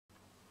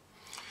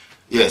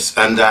Yes,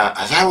 and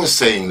as I was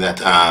saying that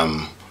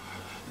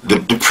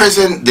the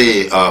present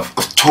day of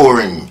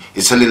touring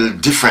is a little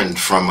different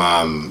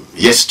from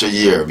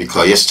yesteryear,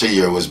 because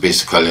yesteryear was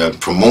basically on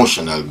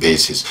promotional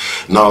basis.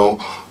 Now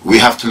we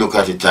have to look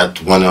at it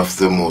at one of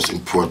the most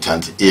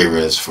important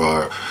areas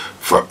for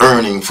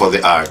earning for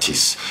the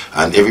artist,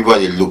 and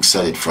everybody looks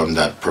at it from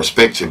that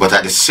perspective. But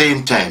at the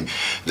same time,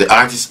 the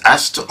artist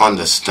has to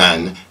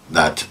understand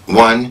that,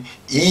 one,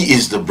 he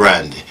is the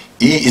brand,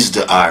 he is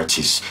the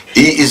artist,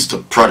 he is the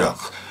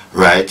product,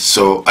 right?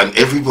 So, and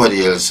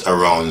everybody else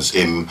around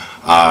him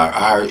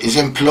are his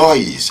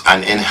employees,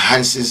 and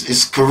enhances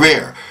his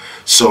career.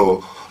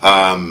 So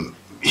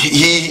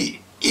he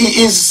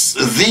is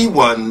the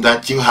one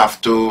that you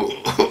have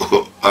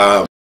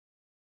to